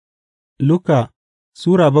Luka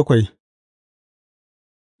Sura 7.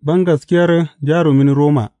 Bangaskiyar jarumin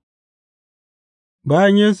Roma.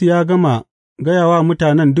 Bayan Yesu ya gama gaya wa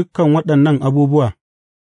mutanen dukan waɗannan abubuwa,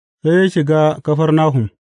 sai ya shiga Kafarnahum.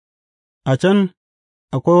 A can,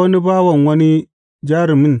 akwai wani bawan wani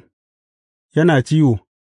jarumin yana ciwo,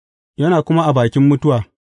 yana kuma a bakin mutuwa,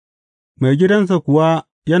 maigidansa kuwa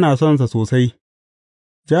yana sonsa sosai.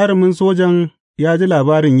 Jarumin sojan ya ji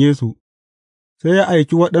labarin Yesu, sai ya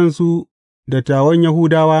aiki waɗansu dattawan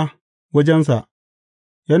Yahudawa wajensa,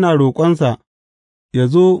 yana roƙonsa yă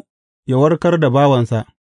zo yă warkar da bawansa.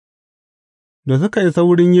 Da suka isa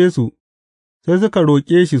wurin Yesu, sai suka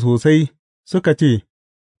roƙe shi sosai, suka ce,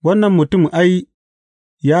 Wannan mutum ai,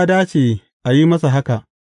 ya dace a yi masa haka,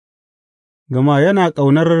 gama yana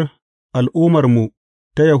ƙaunar al'ummarmu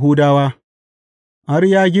ta Yahudawa, har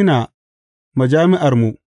ya gina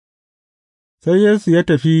majami'armu. Sai Yesu ya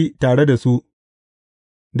tafi tare da su.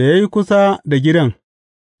 Da ya yi kusa da gidan,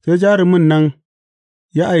 sai jarumin nan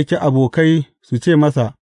ya aiki abokai su ce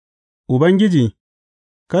masa, Ubangiji,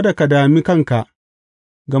 kada ka dami kanka,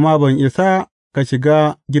 gama ban isa ka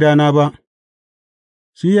shiga gidana ba,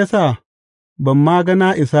 shi ya sa ban ma ga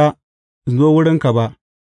na isa in zo wurinka ba,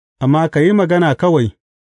 amma ka yi magana kawai,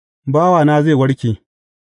 bawana zai warke,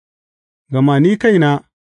 gama ni kaina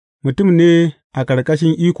mutum ne a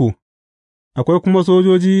ƙarƙashin iko, akwai kuma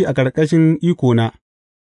sojoji a ƙarƙashin ikona.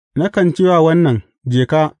 Nakan ce wa wannan, Je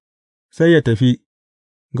ka,’ sai ya tafi,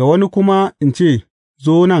 ga wani kuma in ce,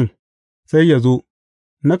 Zo nan,’ sai ya zo,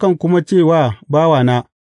 nakan kuma ce wa bawana,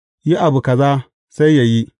 Yi abu kaza,’ sai ya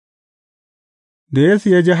yi. Da Yesu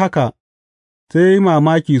ya ji haka, sai ya yi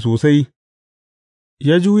mamaki sosai,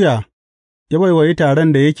 ya juya, ya waiwayi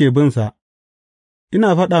taron da yake binsa,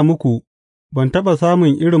 Ina faɗa muku, ban taɓa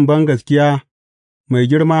samun irin bangaskiya mai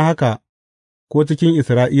girma haka ko cikin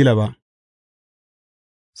Isra'ila ba.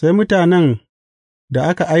 Sai mutanen da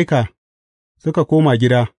aka aika suka koma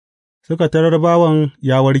gida, suka tarar bawan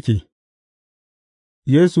ya warke.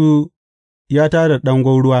 Yesu ya tā da ɗan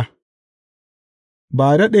gwauruwa. Ba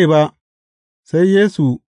a daɗe ba, sai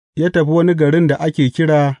Yesu ya tafi wani garin da ake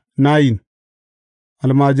kira Nayin,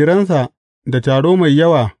 almajiransa da taro mai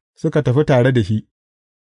yawa suka tafi tare da shi.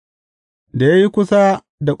 Da ya yi kusa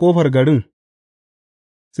da ƙofar garin,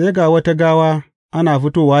 sai ga wata gawa ana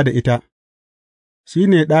fitowa da ita, shi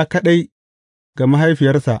ne ɗa kaɗai ga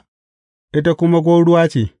mahaifiyarsa, ita kuma gwauruwa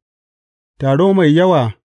ce, taro mai yawa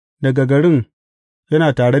daga garin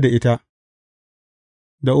yana tare da ita.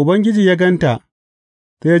 Da Ubangiji ya ganta,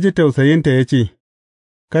 sai ya ji tausayinta ya ce,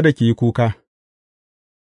 Kada ki yi kuka.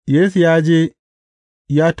 Yesu ya je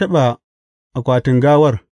ya taɓa akwatin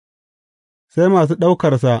gawar, sai masu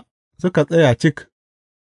ɗaukarsa suka tsaya cik,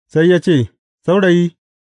 sai ya ce, Saurayi,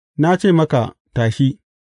 na ce maka, tashi.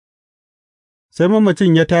 Sai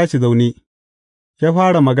mamacin ya tashi zaune, ya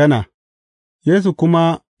fara magana, Yesu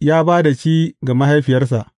kuma ya ba da shi ga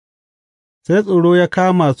mahaifiyarsa. Sai tsoro ya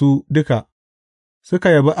kama su duka, suka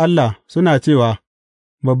yabi Allah suna cewa,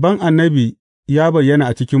 Babban annabi ya bayyana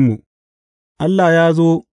a cikinmu, Allah ya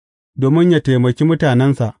zo domin yă taimaki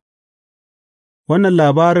mutanensa. Wannan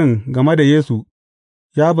labarin game da Yesu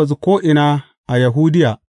ya bazu ko'ina a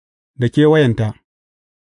Yahudiya da kewayenta.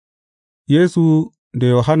 Yesu da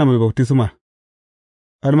Yohanna Mai Baftisma.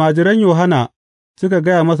 Almajiran Yohanna suka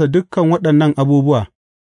gaya masa dukan waɗannan abubuwa,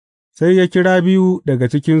 sai ya kira biyu daga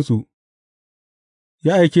cikinsu,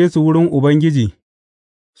 ya aike su wurin Ubangiji,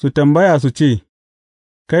 su tambaya su ce,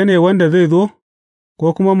 Kai ne wanda zai zo,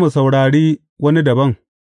 ko kuma mu saurari wani dabam?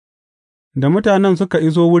 Da mutanen suka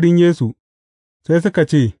iso wurin Yesu, sai suka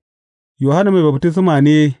ce, Yohanna Mai Baftisma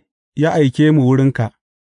ne ya aike mu wurinka,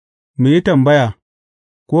 mu yi tambaya,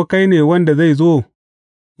 ko kai ne wanda zai zo,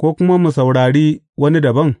 ko kuma mu saurari wani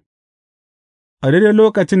dabam? A daidai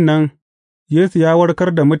lokacin nan, Yesu ya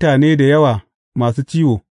warkar da mutane da yawa masu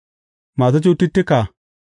ciwo, masu cututtuka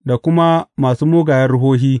da kuma masu mugayen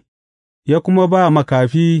ruhohi, ya kuma ba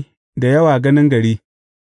makafi da yawa ganin gari.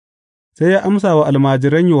 Sai ya amsa wa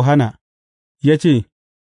almajiran Yohanna, ya ce,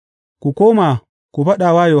 Ku koma ku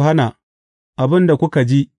faɗa wa Yohanna abin da kuka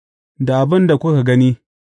ji da abin da kuka gani,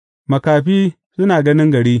 makafi suna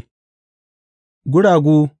ganin gari,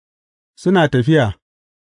 guragu suna tafiya,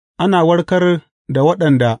 ana warkar da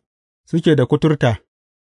waɗanda suke da kuturta,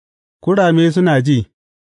 kurame suna ji,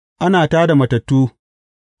 ana tā da matattu,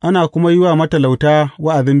 ana kuma yi wa matalauta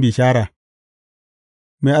wa'azin bishara.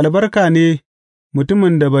 Mai albarka ne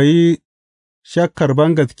mutumin da bai yi shakkar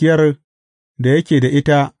bangaskiyar da yake da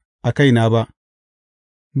ita a kaina ba.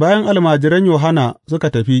 Bayan almajiran Yohanna suka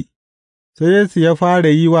tafi, sai Yesu ya fara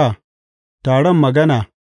yi wa taron magana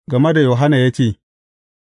game da Yohanna ya ce,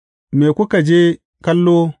 Me kuka je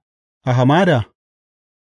kallo a hamada,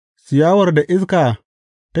 ciyawar da iska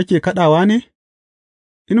take kaɗawa ne?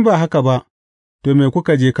 In ba haka ba, to, me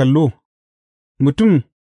kuka je kallo, mutum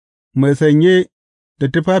mai sanye da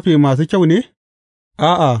tufafi masu kyau ne?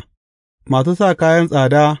 A'a, masu sa kayan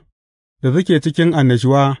tsada da suke cikin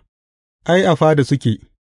annashuwa, ai, a fada suke.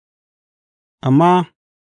 Amma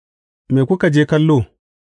me kuka je kallo,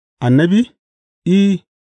 annabi? I,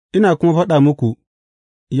 ina kuma faɗa muku,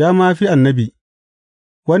 ya ma fi annabi.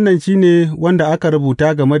 Wannan shi ne wanda aka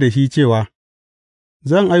rubuta game da shi cewa,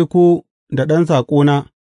 Zan aiko da ɗan saƙona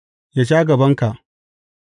ya sha gabanka,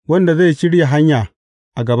 wanda zai shirya hanya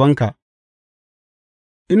a gabanka.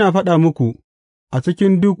 Ina faɗa muku, a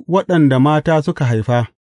cikin duk waɗanda mata suka haifa,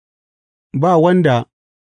 ba wanda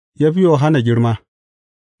ya fi Yohanna girma,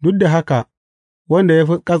 duk da haka wanda ya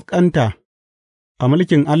fi ƙasƙanta a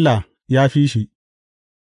mulkin Allah ya fi shi.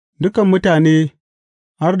 Dukan mutane,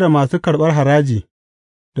 har da masu karɓar haraji,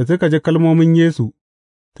 da suka ji kalmomin Yesu,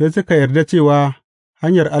 sai suka yarda cewa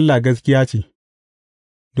hanyar Allah gaskiya ce,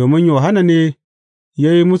 domin Yohanna ne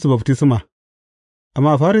ya yi musu baftisma,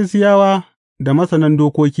 amma Farisiyawa da masanan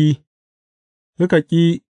dokoki suka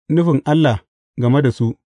ƙi nufin Allah game da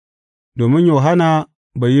su, domin Yohanna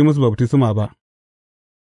bai yi musu baftisma ba.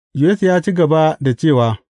 Yesu ya ci gaba da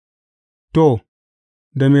cewa, To,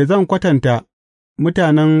 da me zan kwatanta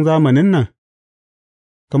mutanen zamanin nan?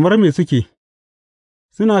 Kamar me suke?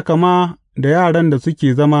 Suna kama da yaran da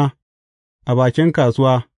suke zama a bakin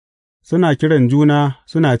kasuwa suna kiran juna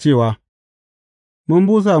suna cewa, Mun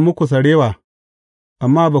busa muku sarewa,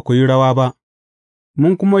 amma ba ku yi rawa ba,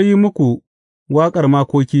 mun kuma yi muku waƙar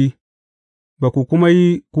makoki, ba ku kuma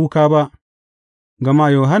yi kuka ba,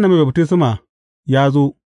 gama Yohanna Mai Baftisma ya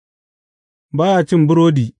zo, ba ya cin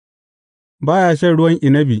burodi, ba ya shan ruwan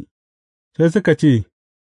inabi, sai suka ce,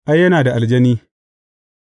 Ai, yana da aljani.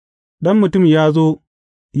 Ɗan Mutum ya zo,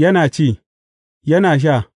 yana ci, yana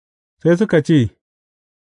sha, sai suka ce,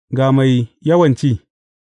 Ga mai yawan ci,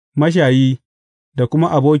 mashayi, da kuma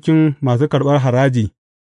abokin masu karɓar haraji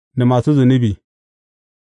da masu zunubi.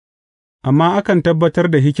 Amma akan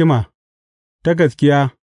tabbatar da hikima ta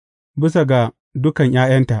gaskiya bisa ga dukan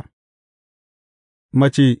 ’ya'yanta.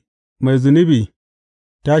 Mace mai zunubi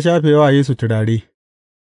ta shafe wa Yesu turare.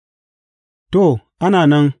 To, ana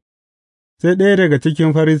nan, sai ɗaya daga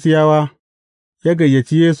cikin Farisiyawa ya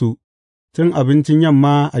gayyaci Yesu cin abincin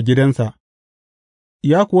yamma a gidansa,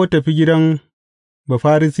 ya kuwa tafi gidan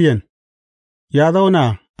Bafarisiyen, ya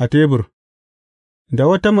zauna a tebur, da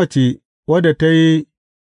wata mace wadda ta yi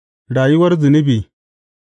rayuwar zunubi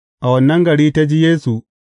a wannan gari ta ji Yesu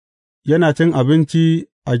yana cin abinci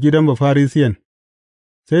a gidan Bafarisiyen,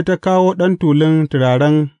 sai ta kawo ɗan tulun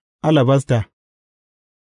turaren alabasta,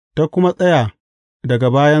 ta kuma tsaya daga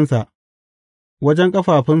bayansa, wajen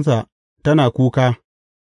ƙafafunsa tana kuka,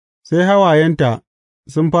 sai hawayenta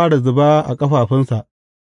sun fara zuba a ƙafafunsa,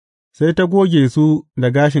 sai ta goge su da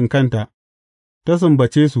gashin kanta, ta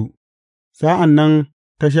sumbace su, sa'an nan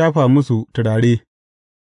ta shafa musu turare.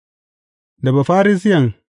 Da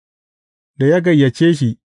Bafarisiyen da ya gayyace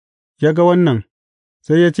shi ya ga wannan,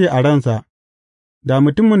 sai ya ce a ransa, Da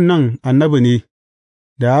mutumin nan annabi ne,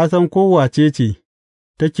 da ya san ko wace ce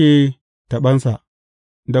take taɓansa,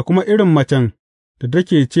 da kuma irin macen da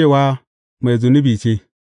take cewa mai zunubi ce.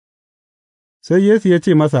 Sai Yesu ya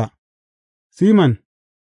ce masa, Siman,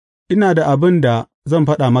 ina da abin da zan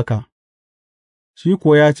faɗa maka. Shi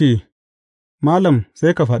kuwa ya ce, Malam,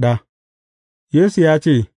 sai ka faɗa. Yesu ya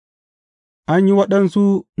ce, An yi waɗansu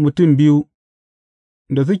mutum biyu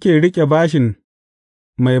da suke riƙe bashin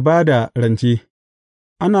mai ba da rance,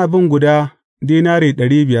 ana bin guda dinari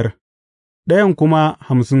 500, ɗayan kuma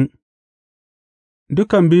 50,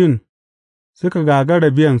 dukan biyun suka gagara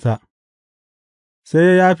biyansa, sai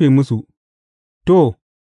ya yafe musu. To,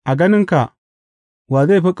 a ganinka, wa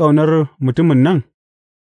zai fi ƙaunar mutumin nan?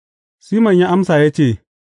 Siman ya amsa ya ce,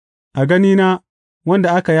 A ganina,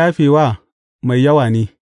 wanda aka yafe wa mai yawa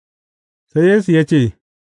ne. Sai Yesu ya ce,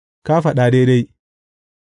 Ka faɗa daidai.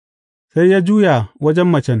 Sai ya juya wajen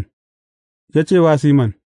macen, ya ce wa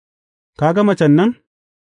Siman, Ka ga macen nan?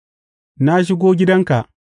 Na shigo gidanka,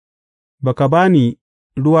 ba ka ba ni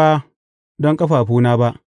ruwa don ƙafafuna ba,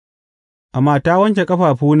 amma ta wanke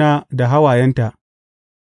ƙafafuna da hawayenta,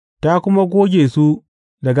 ta kuma goge su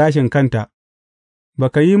da gashin kanta, ba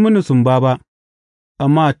ka yi mini sumba ba,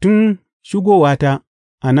 amma tun shigowata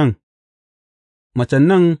a nan, macen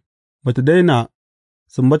nan ba ta daina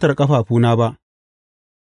sumbatar ƙafafuna ba,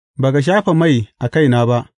 ba ka shafa mai a kaina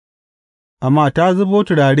ba, amma ta zubo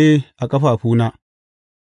turare a ƙafafuna,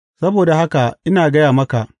 saboda haka ina gaya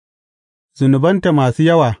maka, zunubanta masu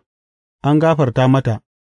yawa an gafarta mata,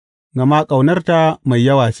 gama ƙaunarta mai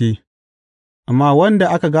yawa ce. amma wanda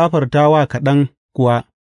aka gafarta wa kaɗan kuwa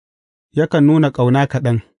yakan nuna ƙauna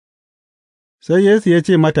kaɗan. Sai Yesu ya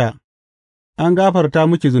ce mata, An gafarta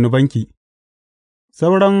miki zunubanki.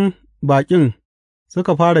 Sauran baƙin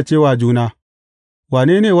suka fara ce wa juna,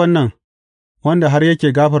 Wane ne wannan, wanda har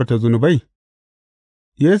yake gafarta zunubai?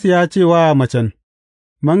 Yesu ya ce wa macen,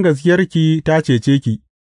 Bangaskiyarki ta cece ki,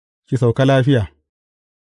 ki sauka lafiya.